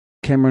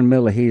Cameron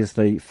Miller. He is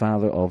the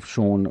father of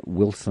Shaun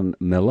Wilson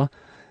Miller,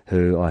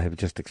 who I have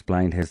just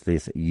explained has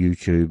this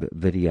YouTube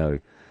video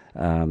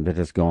that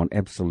has gone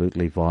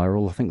absolutely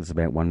viral. I think there's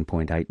about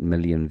 1.8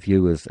 million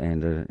viewers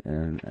and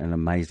an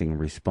amazing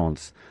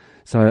response.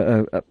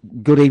 So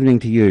good evening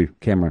to you,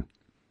 Cameron.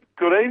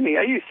 Good evening.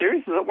 Are you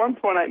serious? Is it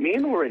 1.8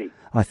 million already?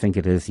 I think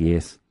it is,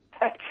 yes.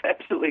 That's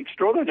absolutely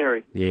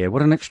extraordinary. Yeah,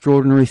 what an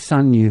extraordinary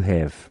son you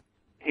have.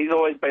 He's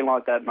always been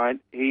like that, mate.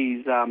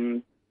 He's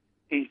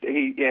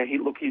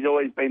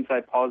always been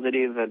so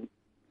positive and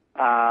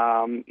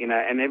and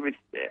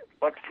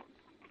like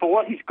for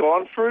what he's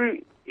gone through,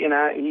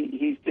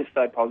 he's just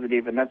so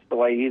positive, and that's the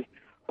way he is.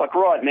 Like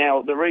right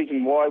now, the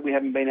reason why we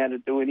haven't been able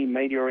to do any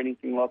media or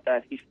anything like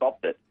that, he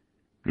stopped it.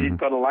 Mm-hmm. He's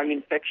got a lung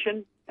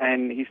infection,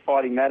 and he's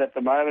fighting that at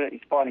the moment.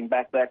 He's fighting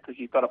back that because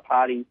he's got a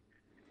party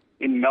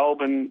in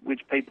Melbourne,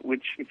 which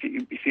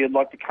if you'd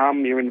like to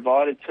come, you're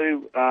invited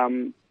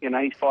to.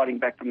 He's fighting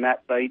back from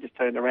that, so he just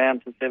turned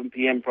around to 7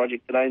 p.m.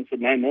 project today and said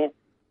no more.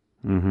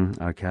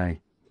 Mm-hmm. Okay.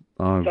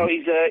 So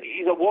he's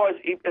a wise.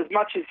 As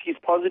much as he's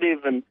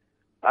positive, and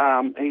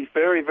he's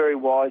very, very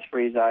wise for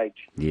his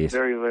age. Yes.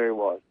 Very, very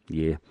wise.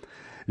 Yeah.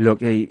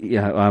 Look,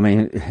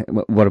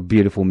 what a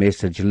beautiful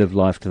message. Live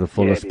life to the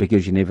fullest,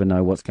 because you never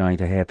know what's going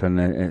to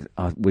happen.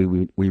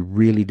 We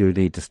really do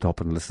need to stop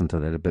and listen to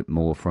that a bit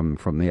more from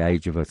the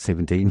age of a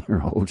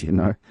 17-year-old,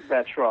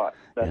 That's right.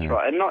 That's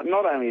right. And not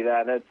only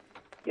that, it's,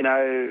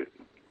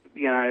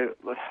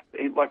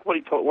 like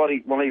what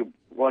he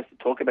likes to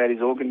talk about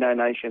is organ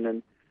donation.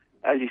 And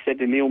as he said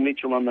to Neil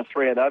Mitchell on the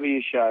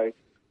 3AW show,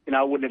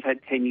 I wouldn't have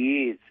had 10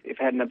 years if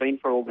it hadn't have been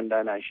for organ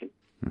donation.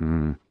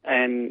 Mm.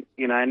 And,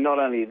 not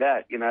only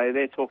that,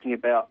 they're talking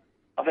about,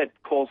 I've had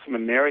calls from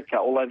America,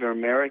 all over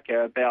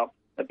America, about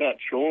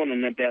Shaun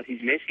and about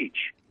his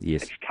message.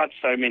 Yes. It's touched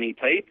so many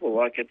people.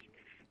 Like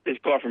this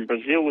guy from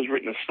Brazil has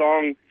written a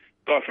song,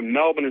 guy from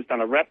Melbourne has done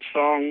a rap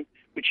song,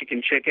 which you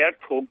can check out,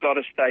 called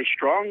Gotta Stay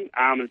Strong.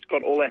 It's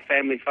got all our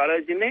family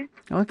photos in there.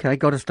 Okay,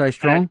 Gotta Stay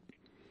Strong.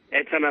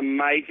 It's an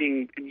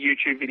amazing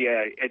YouTube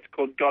video. It's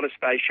called Gotta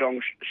Stay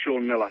Strong,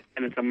 Shaun Miller,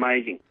 and it's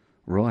amazing.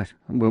 Right.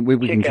 Well,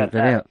 we can check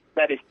that out.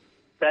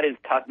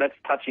 That's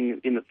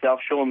touching in itself.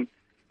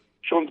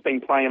 Shaun's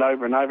been playing it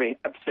over and over. He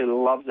absolutely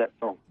loves that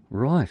song.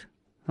 Right.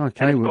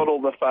 Okay. And it's got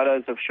all the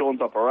photos of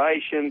Shaun's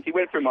operations. He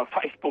went through my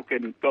Facebook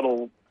and got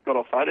all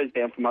photos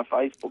down from my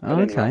Facebook.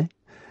 Oh, okay.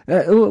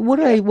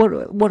 Anyway.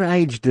 What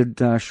age did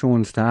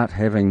Shaun start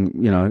having,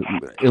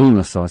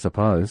 illness, I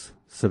suppose,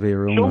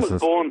 severe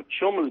illnesses? Shaun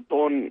was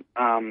born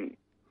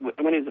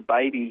when he was a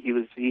baby.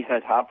 He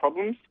had heart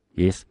problems.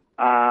 Yes.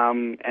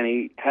 And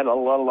he had a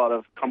lot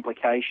of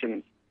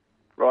complications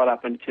right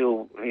up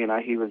until,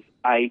 he was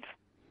 8,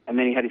 and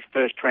then he had his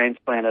first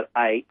transplant at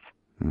 8.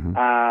 Mm-hmm.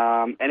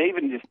 And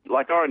even just,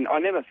 like, I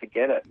never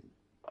forget it.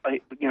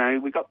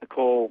 We got the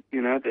call,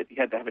 that he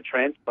had to have a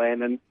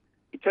transplant, and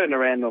he turned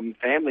around on the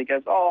family,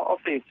 goes, "Oh, I'll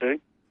see you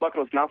soon," like it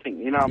was nothing,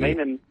 you know what I mean?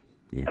 And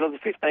it was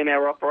a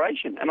 15-hour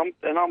operation, and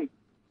I'm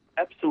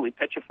absolutely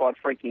petrified,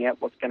 freaking out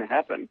what's going to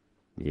happen.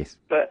 Yes.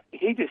 But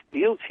he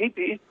deals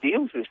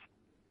with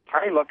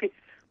pain. Like,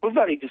 we've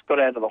only just got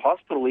out of the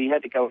hospital. He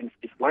had to go into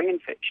this lung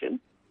infection,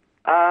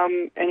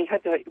 and he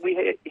had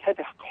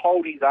to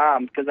hold his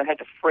arm because they had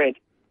to thread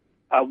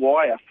a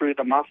wire through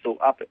the muscle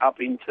up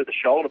into the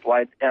shoulder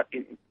blade, out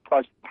in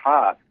close to the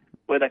heart,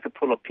 where they could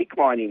put a PICC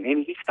line in,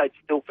 and he stayed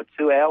still for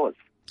 2 hours.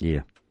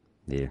 Yeah.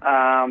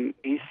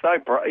 He's so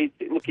brave.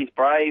 Look, he's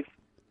brave.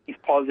 He's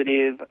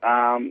positive.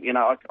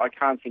 I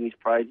can't sing his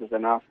praises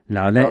enough.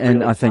 No,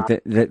 I think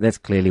that's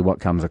clearly what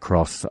comes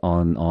across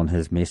on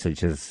his message,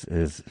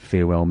 his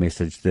farewell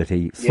message that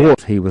he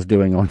thought he was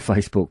doing on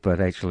Facebook, but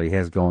actually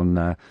has gone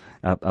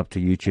up to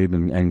YouTube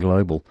and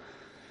global.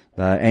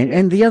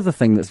 And the other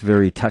thing that's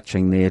very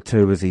touching there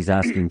too is he's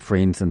asking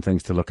friends and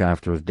things to look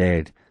after his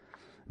dad,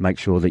 make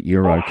sure that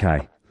you're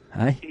okay.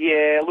 Hey?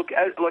 Yeah, look,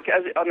 I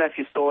don't know if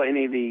you saw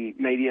any of the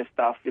media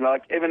stuff.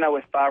 Like, even though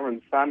we're father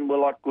and son, we're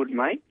like good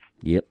mates.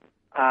 Yep.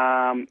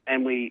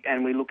 And we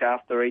look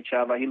after each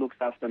other. He looks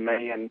after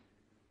me, and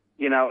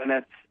and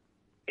that's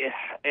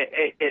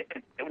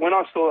when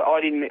I saw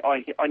it,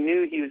 I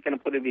knew he was going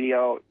to put a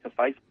video to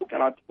Facebook,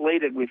 and I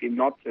pleaded with him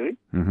not to.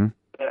 Mm-hmm.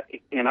 But,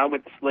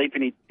 went to sleep,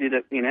 and he did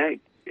it.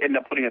 Ended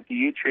up putting it to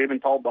YouTube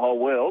and told the whole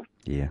world.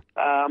 Yeah.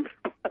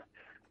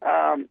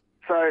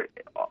 So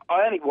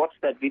I only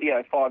watched that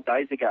video 5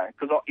 days ago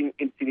because in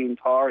the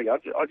entirety, I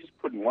just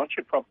couldn't watch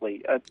it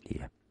properly.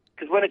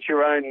 Because when it's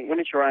your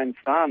own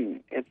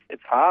son,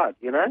 it's hard,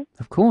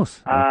 Of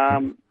course.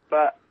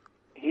 But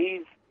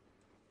he's,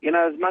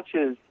 as much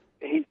as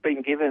he's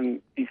been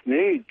given this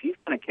news, he's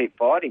going to keep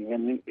fighting,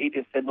 and he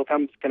just said, "Look,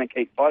 I'm just going to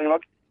keep fighting."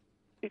 Like,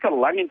 he's got a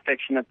lung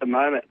infection at the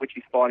moment, which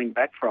he's fighting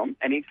back from,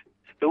 and he's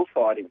still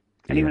fighting.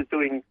 And he was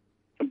doing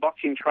some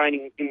boxing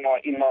training in my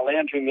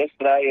lounge room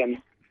yesterday,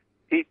 and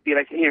he,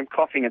 can hear him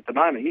coughing at the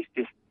moment. He's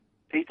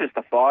just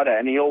a fighter,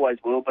 and he always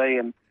will be.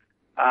 And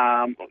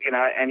I've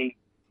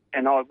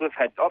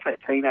had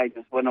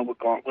teenagers when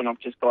I've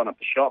just gone up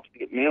the shops to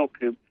get milk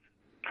who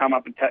come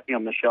up and tap me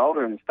on the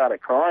shoulder and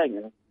started crying.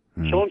 And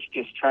Shaun's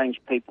just changed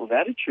people's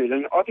attitude,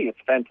 and I think it's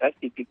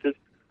fantastic because,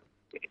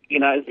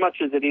 as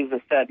much as it is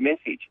a sad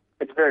message,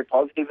 it's very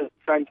positive at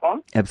the same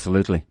time.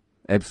 Absolutely.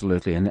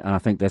 Absolutely, and I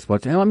think that's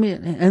what. I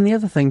mean, and the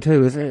other thing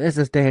too is, as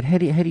his dad, how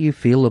do you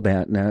feel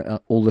about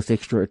now all this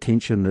extra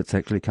attention that's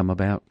actually come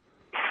about?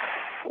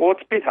 Well,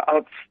 it's a bit.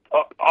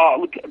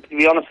 Look, to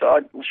be honest,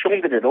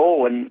 Shaun did it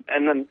all, and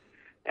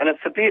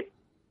it's a bit.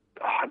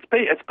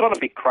 It's got a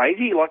bit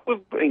crazy. Like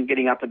we've been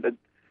getting up to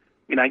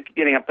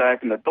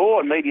open the door,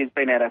 and media's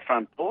been at our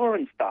front door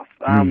and stuff.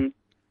 I've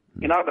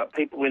got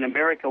people in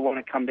America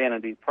want to come down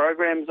and do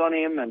programs on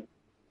him, and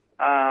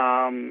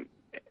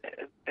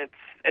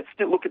it's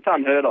still, look, it's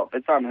unheard of.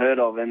 It's unheard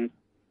of, and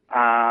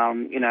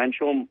and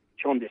Shaun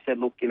just said,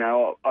 look, I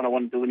don't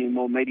want to do any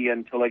more media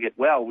until I get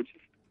well, which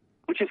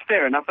is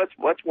fair enough.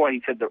 That's why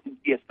he said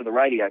yes to the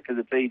radio, because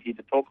it's easy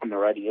to talk on the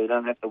radio. You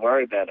don't have to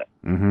worry about it.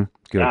 Mm-hmm.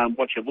 Good.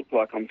 What you look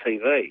like on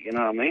TV. You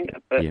know what I mean?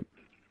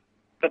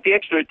 But the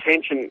extra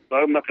attention,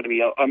 I'm not going to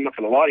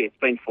lie to you. It's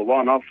been full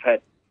on. I've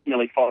had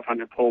nearly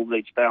 500 calls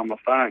each day on my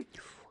phone.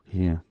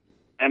 Yeah.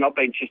 And I've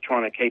been just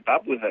trying to keep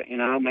up with it. You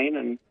know what I mean?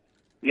 And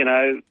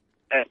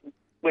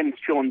when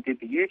Shaun did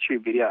the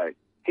YouTube video,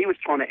 he was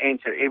trying to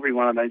answer every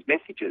one of those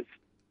messages.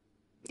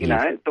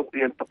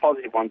 The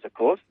positive ones, of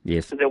course.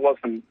 Yes. So there was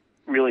some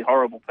really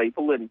horrible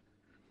people, and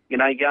you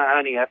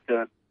only have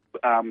to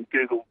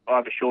Google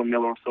either Shaun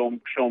Miller or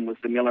Shaun was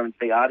the Miller and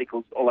see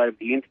articles all over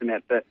the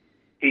internet that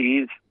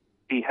he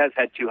has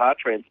had 2 heart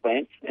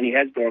transplants, and he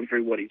has gone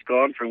through what he's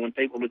gone through. When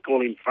people would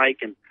call him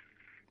fake and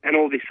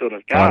all this sort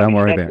of garbage. Oh, don't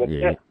worry about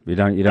it. You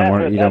don't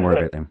worry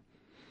about them.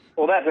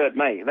 Well, that hurt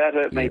me. That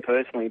hurt me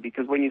personally,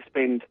 because when you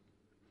spend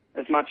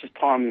as much as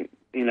time,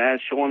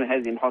 as Shaun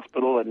has in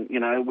hospital, and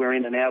we're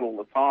in and out all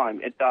the time,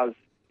 it does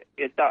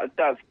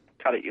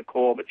cut at your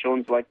core. But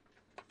Shaun's like,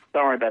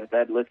 don't worry about it,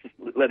 Dad. Let's just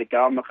let it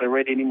go. I'm not going to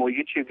read any more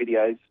YouTube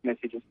videos,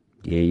 messages.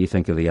 Yeah, you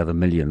think of the other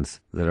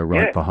millions that are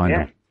right behind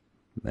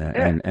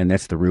them, and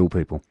that's the real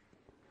people.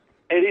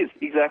 It is,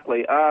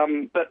 exactly.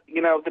 But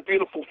the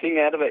beautiful thing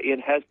out of it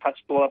has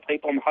touched a lot of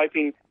people. I'm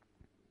hoping,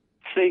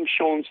 seeing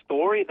Shaun's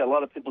story, that a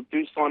lot of people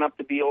do sign up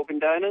to be organ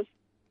donors.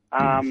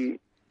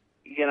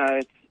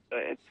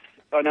 It's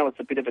I know it's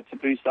a bit of a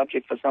taboo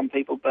subject for some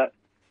people, but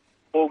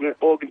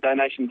organ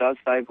donation does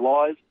save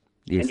lives.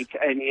 Yes.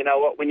 And you know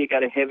what? When you go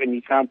to heaven,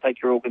 you can't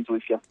take your organs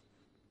with you.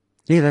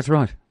 Yeah, that's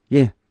right.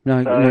 Yeah.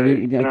 No, so,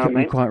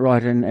 you're quite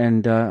right.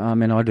 And I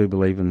mean, I do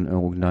believe in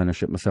organ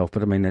ownership myself,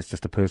 but I mean, that's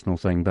just a personal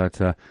thing. But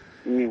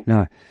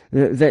no,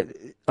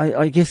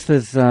 I guess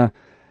there's...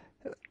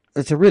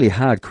 it's a really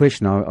hard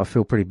question. I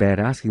feel pretty bad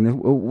asking.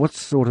 What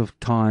sort of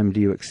time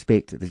do you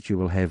expect that you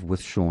will have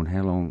with Shaun?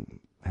 How long?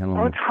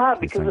 Oh, it's hard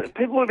because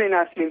people have been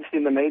asking this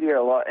in the media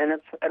a lot, and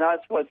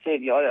that's what I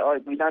said.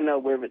 We don't know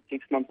whether it's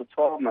 6 months or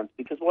 12 months,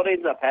 because what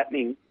ends up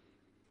happening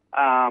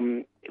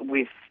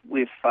with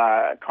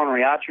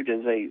coronary artery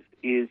disease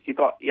is you've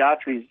got the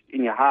arteries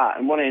in your heart,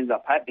 and what ends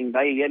up happening,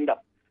 they end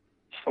up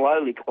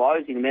slowly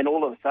closing, and then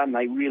all of a sudden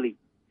they really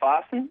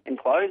fasten and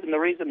close. And the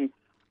reason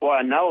why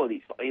I know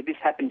this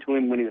happened to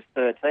him when he was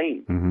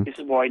 13. Mm-hmm. This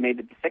is why he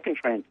needed the second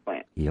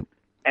transplant. Yep.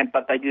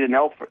 But they did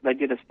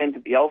a stent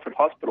at the Alfred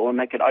Hospital, and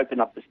they could open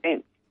up the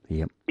stent.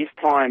 Yep. This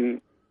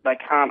time they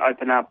can't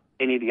open up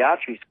any of the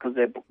arteries because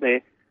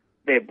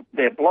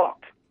they're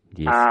blocked.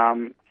 Yes.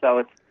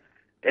 So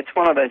it's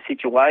one of those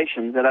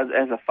situations that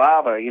as a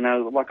father,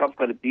 like I've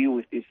got to deal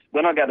with this.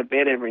 When I go to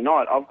bed every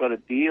night, I've got to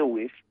deal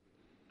with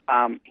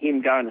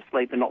him going to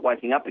sleep and not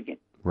waking up again.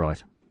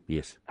 Right.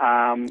 Yes.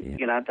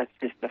 That's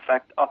just the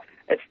fact.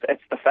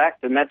 It's the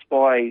fact, and that's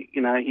why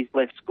he's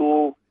left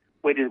school.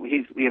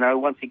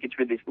 Once he gets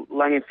rid of this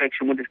lung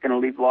infection, we're just going to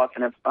live life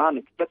and have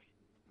fun.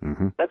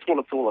 That's what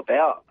it's all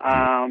about.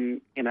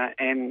 And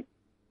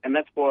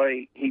that's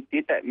why he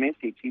did that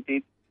message. He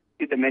did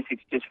the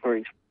message just for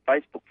his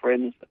Facebook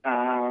friends.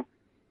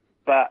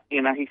 But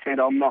he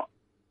said, I'm not.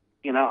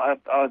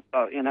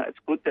 It's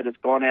good that it's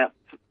gone out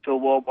to a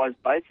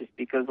worldwide basis,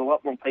 because a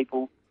lot more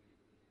people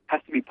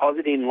have to be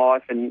positive in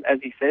life. And as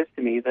he says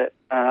to me, that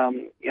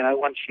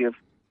once you've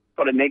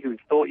got a negative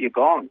thought, you're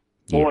gone.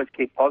 Yeah. Always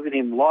keep positive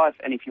in life,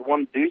 and if you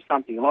want to do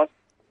something in life,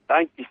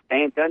 don't just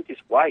stand, don't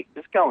just wait,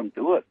 just go and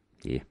do it.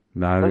 Yeah,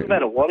 no, doesn't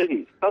matter what it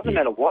is. Doesn't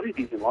matter what it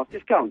is in life,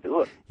 just go and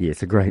do it. Yeah,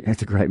 it's a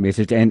great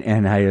message, and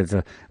hey, there's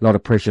a lot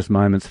of precious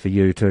moments for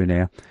you too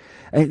now.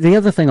 The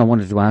other thing I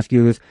wanted to ask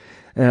you is,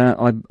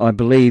 I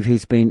believe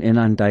he's been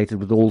inundated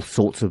with all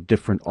sorts of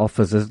different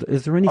offers.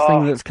 Is there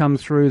anything that's come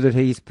through that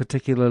he's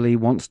particularly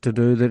wants to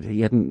do that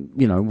he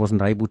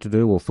wasn't able to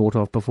do or thought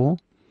of before?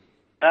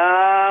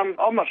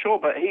 I'm not sure,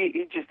 but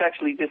he just out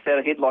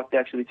of he'd like to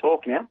actually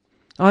talk now.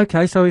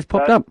 Okay, so he's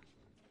popped up.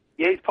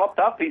 Yeah, he's popped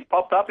up, and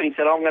he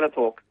said, I'm going to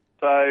talk.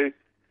 So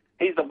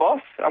he's the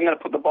boss. I'm going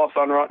to put the boss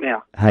on right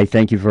now. Hey,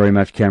 thank you very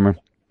much, Cameron.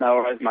 No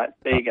worries, mate.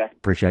 There you go.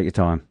 Appreciate your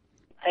time.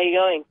 How you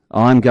going?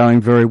 I'm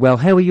going very well.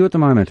 How are you at the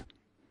moment?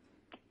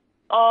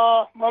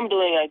 I'm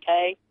doing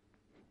okay.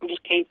 I'm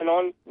just keeping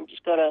on. I've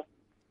just got a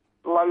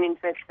lung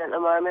infection at the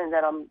moment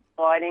that I'm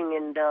fighting,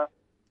 and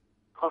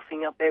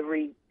coughing up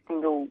every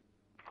single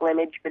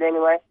phlegmage. But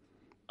anyway,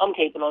 I'm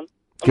keeping on.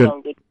 I'm Good.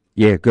 doing good.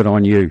 Yeah, good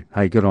on you.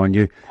 Hey, good on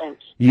you.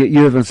 Thanks.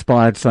 You have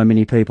inspired so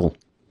many people.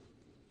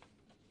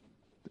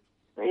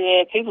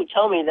 Yeah, people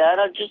tell me that.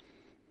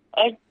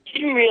 I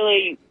didn't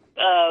really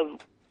want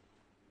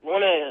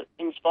to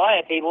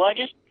inspire people. I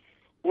just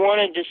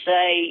wanted to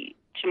say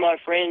to my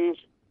friends,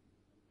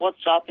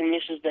 what's up and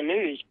this is the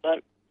news.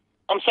 But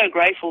I'm so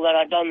grateful that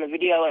I've done the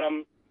video, and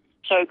I'm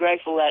so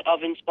grateful that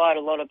I've inspired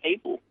a lot of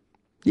people.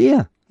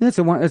 Yeah, it's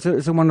a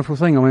wonderful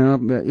thing. I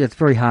mean, it's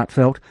very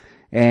heartfelt,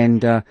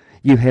 and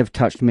you have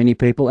touched many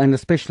people, and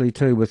especially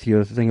too with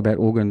your thing about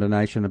organ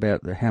donation,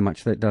 about how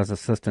much that does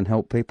assist and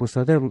help people.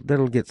 So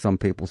that'll get some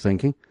people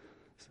thinking.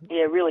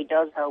 Yeah, it really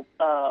does help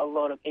a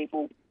lot of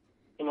people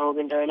in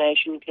organ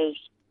donation, because,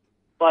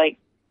 like,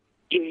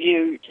 if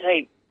you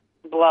take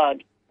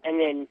blood and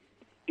then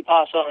you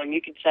pass on,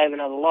 you could save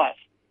another life.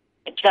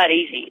 It's that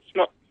easy. It's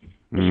not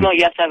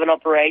you have to have an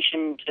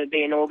operation to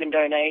be an organ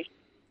donor.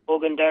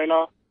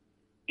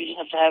 You just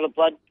have to have a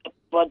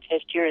blood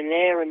test here and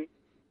there, and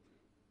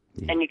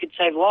you could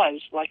save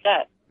lives like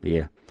that.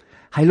 Yeah.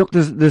 Hey, look,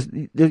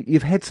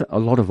 you've had a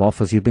lot of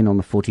offers. You've been on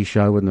the Footy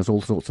Show, and there's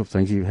all sorts of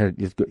things.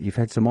 You've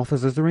had some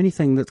offers. Is there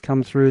anything that's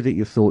come through that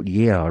you thought,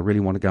 yeah, I really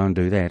want to go and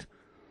do that?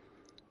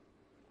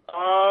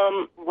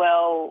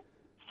 Well,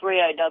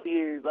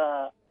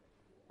 3AW,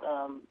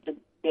 the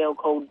girl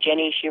called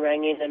Jenny, she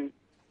rang in and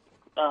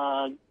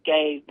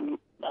is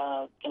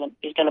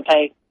going to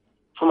pay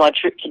for my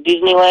trip to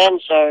Disneyland.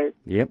 So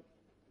yep.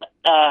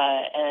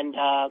 And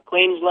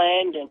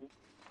Queensland and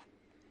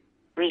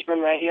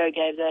Brisbane Radio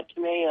gave that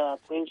to me.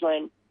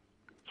 Queensland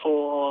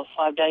for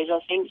 5 days, I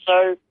think.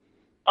 So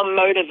I'm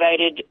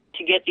motivated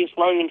to get this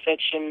lung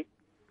infection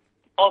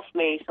off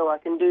me so I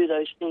can do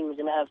those things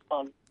and have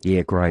fun.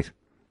 Yeah, great.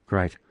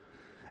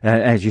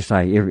 As you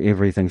say,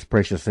 everything's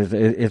precious.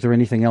 Is there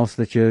anything else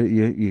that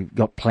you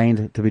got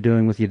planned to be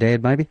doing with your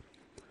dad, maybe?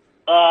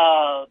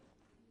 Well,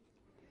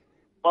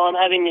 I'm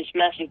having this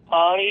massive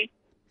party.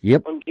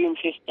 Yep. On June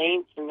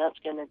 15th, and that's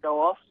going to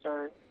go off.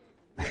 So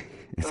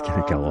it's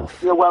going to go off.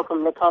 You're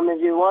welcome to come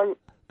if you want.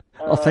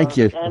 Thank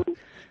you. And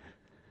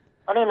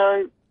I don't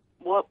know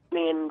what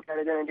me and Dad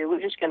are going to do.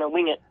 We're just going to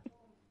wing it.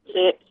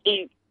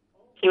 See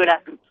what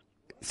happens.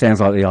 Sounds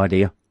like the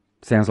idea.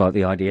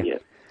 Yeah.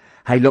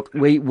 Hey, look,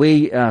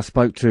 we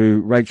spoke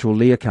to Rachel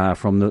Learcar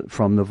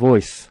from the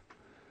Voice.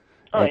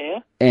 Oh, yeah?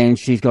 And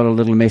she's got a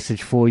little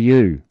message for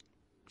you,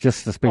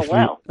 just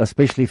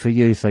especially for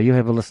you. So you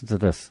have a listen to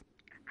this.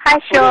 Hi,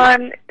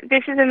 Shaun.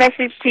 This is a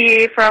message to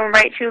you from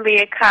Rachel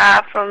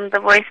Learcar from The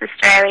Voice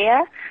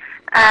Australia.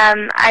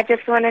 I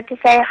just wanted to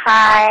say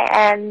hi,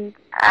 and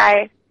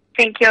I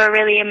think you're a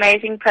really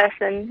amazing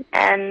person.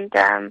 And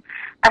I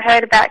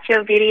heard about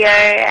your video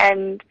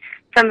and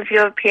some of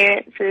your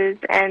appearances,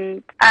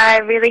 and I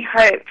really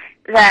hope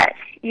that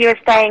you're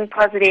staying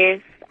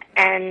positive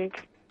and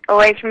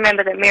always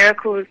remember that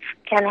miracles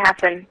can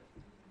happen.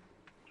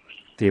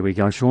 There we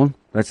go, Shaun.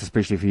 That's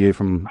especially for you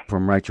from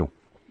Rachel.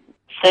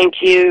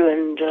 Thank you,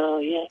 and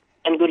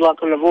and good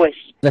luck on The Voice.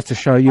 That's a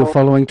show you're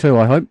following too,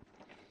 I hope.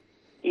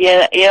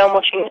 Yeah, I'm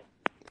watching it.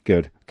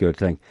 Good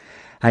thing.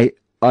 Hey,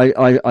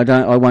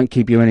 I won't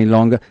keep you any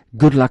longer.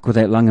 Good luck with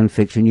that lung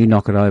infection. You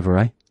knock it over,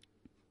 eh?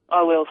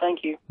 I will,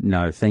 thank you.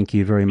 No, thank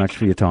you very much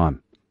for your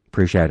time.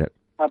 Appreciate it.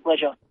 My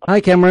pleasure. Hey,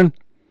 Cameron.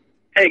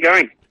 How you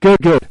going?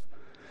 Good.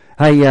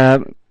 Hey,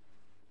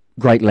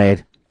 great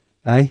lad.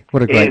 Hey,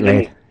 what a great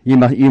lad. You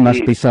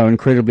must be so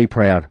incredibly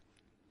proud.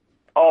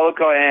 Oh, look,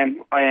 I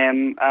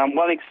am.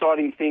 One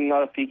exciting thing,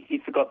 I think he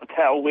forgot to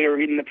tell, we're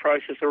in the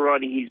process of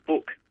writing his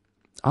book.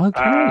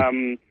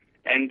 Okay.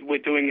 And we're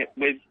doing it.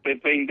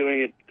 We've been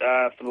doing it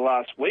for the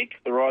last week.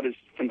 The writer's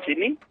from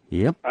Sydney.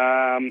 Yep.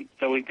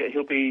 So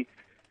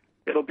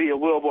it'll be a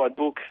worldwide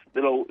book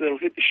that'll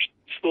hit the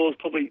stores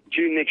probably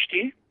June next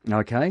year.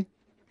 Okay.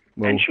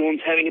 Well, and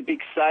Shaun's having a big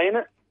say in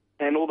it,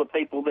 and all the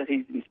people that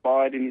he's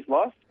inspired in his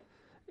life.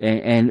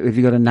 And have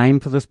you got a name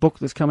for this book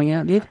that's coming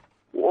out yet?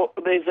 Well,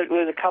 there's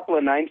a couple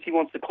of names. He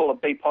wants to call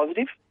it Be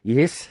Positive.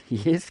 Yes,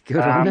 good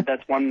on it.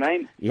 That's one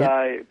name. Yep.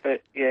 So,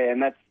 but yeah,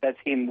 and that's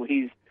him.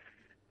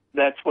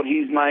 That's what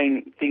his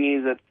main thing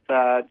is. It's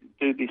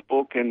do this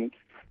book and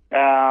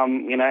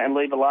and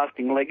leave a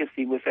lasting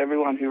legacy with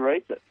everyone who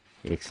reads it.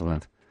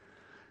 Excellent.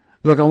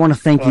 Look, I want to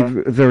thank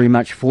you very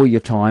much for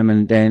your time,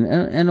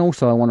 and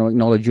also I want to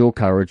acknowledge your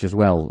courage as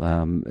well.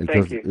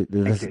 Because thank you.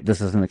 This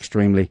is an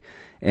extremely,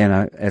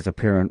 as a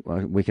parent,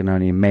 we can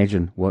only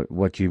imagine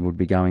what you would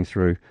be going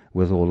through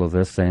with all of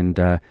this, and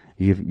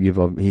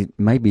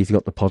maybe he's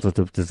got the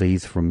positive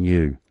disease from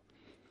you.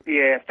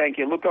 Yeah, thank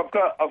you. Look,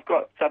 I've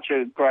got such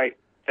a great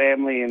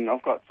family, and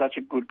I've got such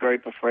a good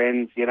group of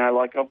friends.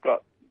 I've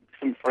got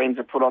some friends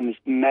that put on this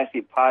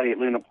massive party at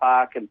Luna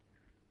Park, and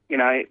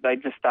they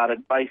just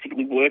started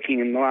basically working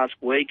in the last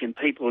week, and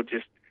people are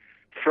just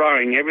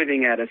throwing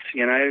everything at us,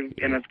 and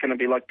it's going to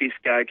be like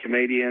disco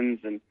comedians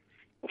and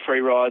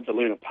free rides at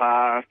Luna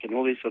Park and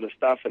all this sort of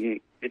stuff, and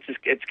it's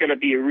going to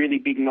be a really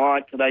big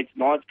night. Tonight's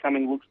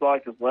coming, looks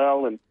like, as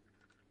well, and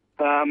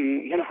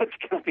it's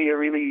going to be a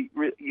really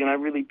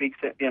big,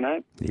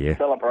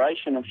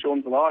 celebration of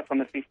Shaun's life on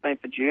the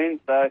 15th of June.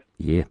 So,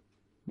 yeah.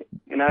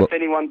 If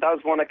anyone does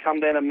want to come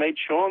down and meet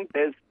Shaun,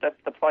 that's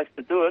the place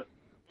to do it.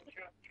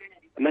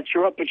 And that's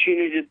your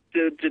opportunity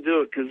to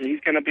do it, because he's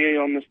going to be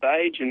on the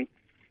stage, and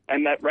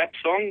that rap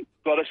song,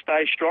 Gotta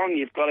Stay Strong,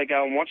 you've got to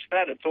go and watch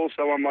that. It's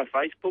also on my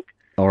Facebook.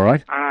 All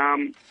right.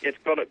 It's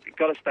got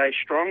to stay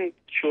strong.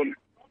 Shaun,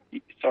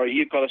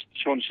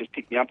 Shaun's just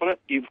picked me up on it.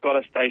 You've got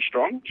to stay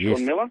strong, Yes.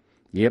 Shaun Miller.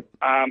 Yep.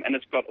 And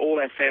it's got all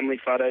our family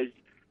photos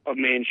of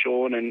me and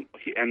Shaun, and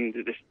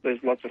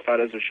there's lots of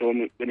photos of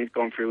Shaun when he's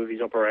gone through with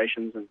his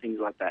operations and things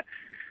like that.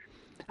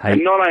 Hey.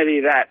 And not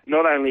only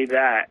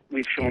that,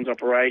 with Shaun's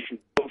operation,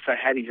 he also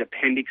had his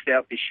appendix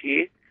out this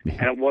year,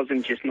 and it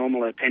wasn't just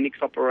normal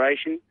appendix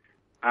operation,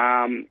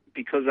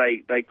 because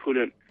they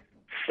couldn't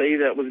see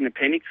that it was an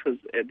appendix, because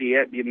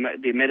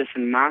the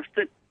medicine masked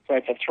it.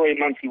 So for 3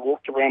 months he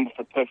walked around with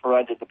a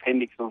perforated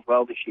appendix as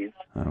well this year.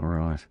 All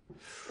right.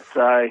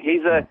 So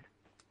he's a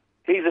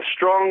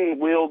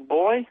strong-willed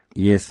boy.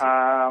 Yes.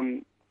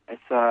 And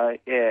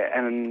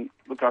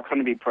look, I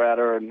couldn't be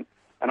prouder, and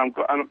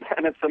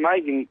it's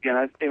amazing,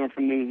 even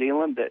from New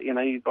Zealand, that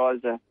you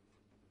guys are,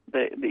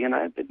 they're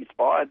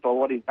inspired by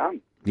what he's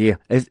done. Yeah,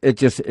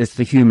 it's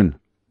the human,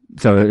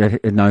 so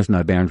it knows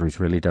no boundaries,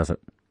 really, does it?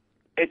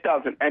 It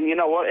doesn't, and you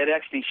know what? It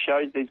actually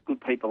shows there's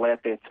good people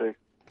out there too.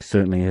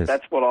 Certainly is.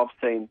 That's what I've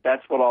seen.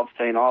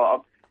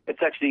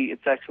 It's actually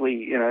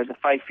the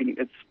faith in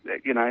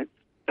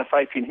the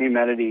faith in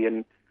humanity,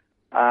 and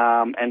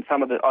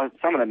some of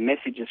the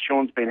messages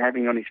Shaun's been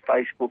having on his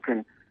Facebook,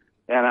 and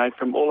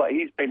from all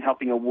he's been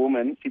helping a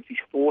woman since he's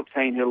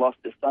 14 who lost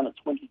her son at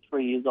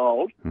 23 years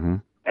old, mm-hmm.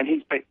 and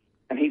he's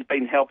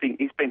been helping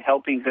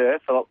her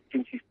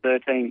since he's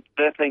 13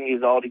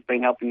 years old. He's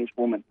been helping this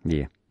woman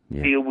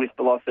deal with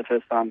the loss of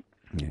her son.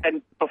 Yeah.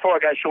 And before I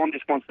go, Shaun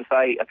just wants to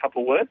say a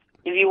couple of words.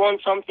 If you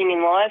want something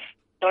in life,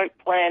 don't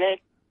plan it,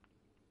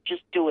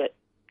 just do it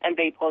and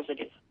be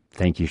positive.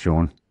 Thank you,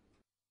 Shaun.